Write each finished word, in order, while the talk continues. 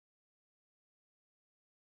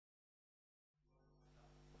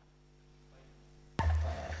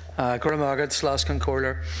My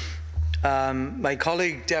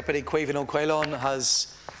colleague, Deputy Caoimhín Ó Caoláinn,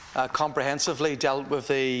 has comprehensively dealt with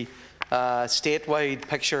the statewide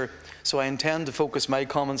picture, so I intend to focus my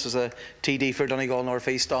comments as a TD for Donegal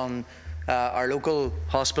North-East on our local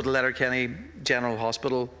hospital, Letterkenny General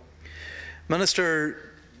Hospital.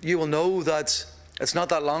 Minister, you will know that it's not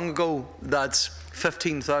that long ago that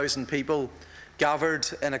 15,000 people gathered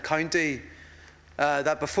in a county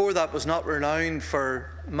that before that was not renowned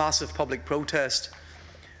for massive public protest.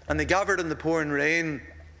 And they gathered in the pouring rain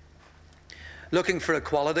looking for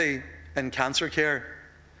equality in cancer care,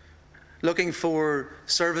 looking for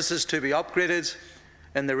services to be upgraded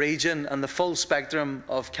in the region and the full spectrum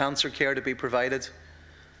of cancer care to be provided.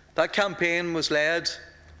 That campaign was led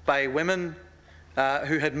by women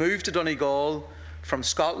who had moved to Donegal from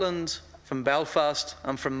Scotland, from Belfast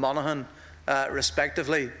and from Monaghan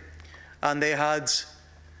respectively, and they had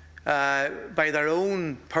by their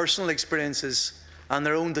own personal experiences and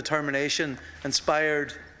their own determination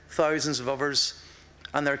inspired thousands of others,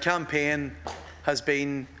 and their campaign has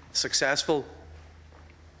been successful.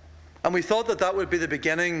 And we thought that that would be the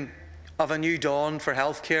beginning of a new dawn for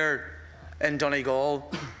healthcare in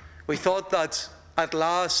Donegal. We thought that at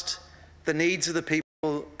last the needs of the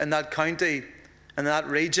people in that county and that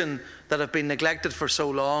region that have been neglected for so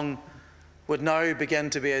long would now begin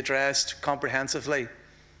to be addressed comprehensively.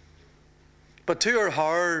 But to our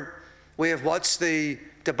horror, we have watched the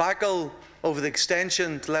debacle over the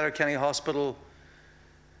extension to Letterkenny Hospital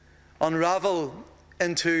unravel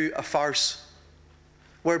into a farce,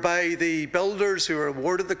 whereby the builders who were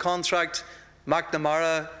awarded the contract,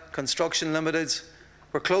 McNamara Construction Limited,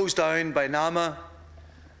 were closed down by NAMA,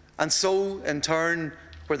 and so in turn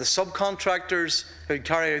were the subcontractors who had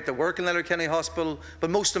carried out the work in Letterkenny Hospital, but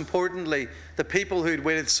most importantly, the people who had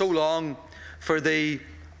waited so long for the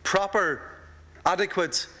proper,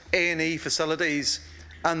 adequate A&E facilities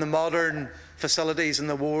and the modern facilities in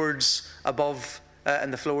the wards above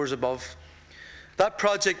and the floors above. That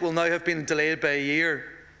project will now have been delayed by a year.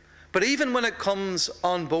 But even when it comes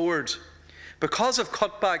on board, because of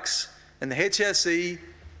cutbacks in the HSE,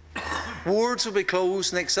 wards will be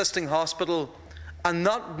closed in the existing hospital, and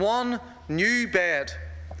not one new bed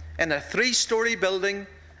in a 3-storey building,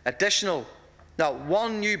 additional, not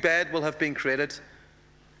one new bed will have been created.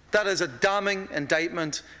 That is a damning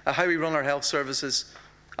indictment of how we run our health services.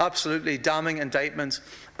 Absolutely damning indictment.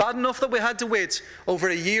 Bad enough that we had to wait over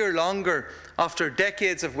a year longer after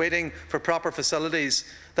decades of waiting for proper facilities,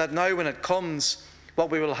 that now when it comes, what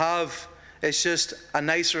we will have is just a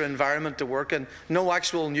nicer environment to work in, no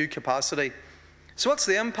actual new capacity. So what's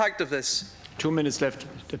the impact of this? 2 minutes left.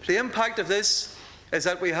 The impact of this is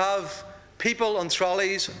that we have people on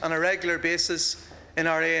trolleys on a regular basis in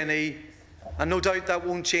our A&E, and no doubt that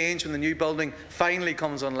won't change when the new building finally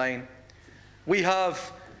comes online. We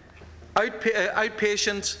have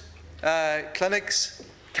outpatient clinics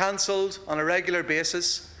cancelled on a regular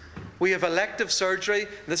basis. We have elective surgery.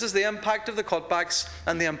 This is the impact of the cutbacks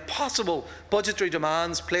and the impossible budgetary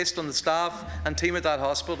demands placed on the staff and team at that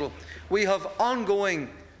hospital. We have ongoing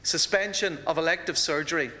suspension of elective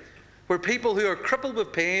surgery, where people who are crippled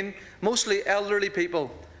with pain, mostly elderly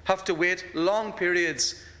people, have to wait long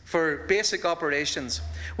periods for basic operations.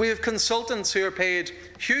 We have consultants who are paid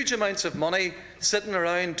huge amounts of money sitting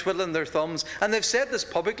around twiddling their thumbs, and they've said this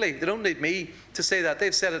publicly. They don't need me to say that.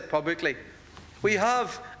 They've said it publicly. We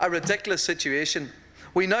have a ridiculous situation.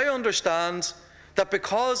 We now understand that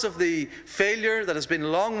because of the failure that has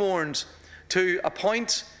been long warned to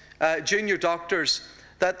appoint junior doctors,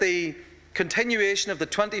 that the continuation of the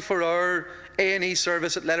 24-hour A&E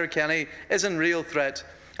service at Letterkenny is in real threat.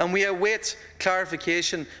 And we await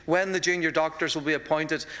clarification when the junior doctors will be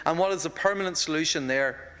appointed and what is the permanent solution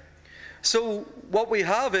there. So what we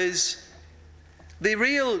have is the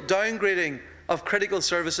real downgrading of critical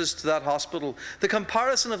services to that hospital, the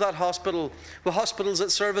comparison of that hospital with hospitals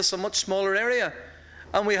that service a much smaller area.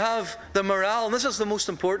 And we have the morale, and this is the most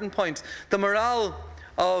important point, the morale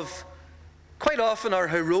of quite often our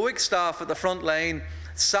heroic staff at the front line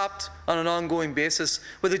sapped on an ongoing basis,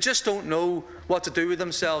 where they just don't know what to do with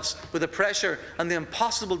themselves, with the pressure and the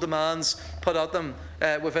impossible demands put at them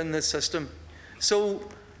within this system. So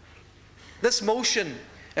this motion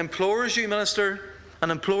implores you, Minister,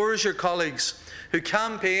 and implores your colleagues who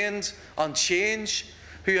campaigned on change,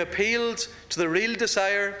 who appealed to the real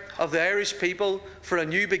desire of the Irish people for a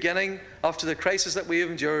new beginning after the crisis that we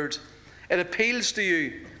have endured. It appeals to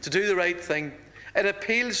you to do the right thing. It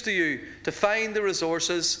appeals to you to find the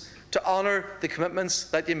resources to honour the commitments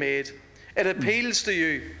that you made. It appeals to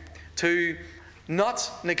you to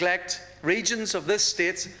not neglect regions of this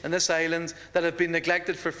state and this island that have been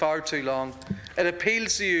neglected for far too long. It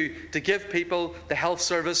appeals to you to give people the health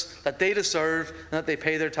service that they deserve and that they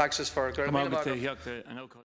pay their taxes for.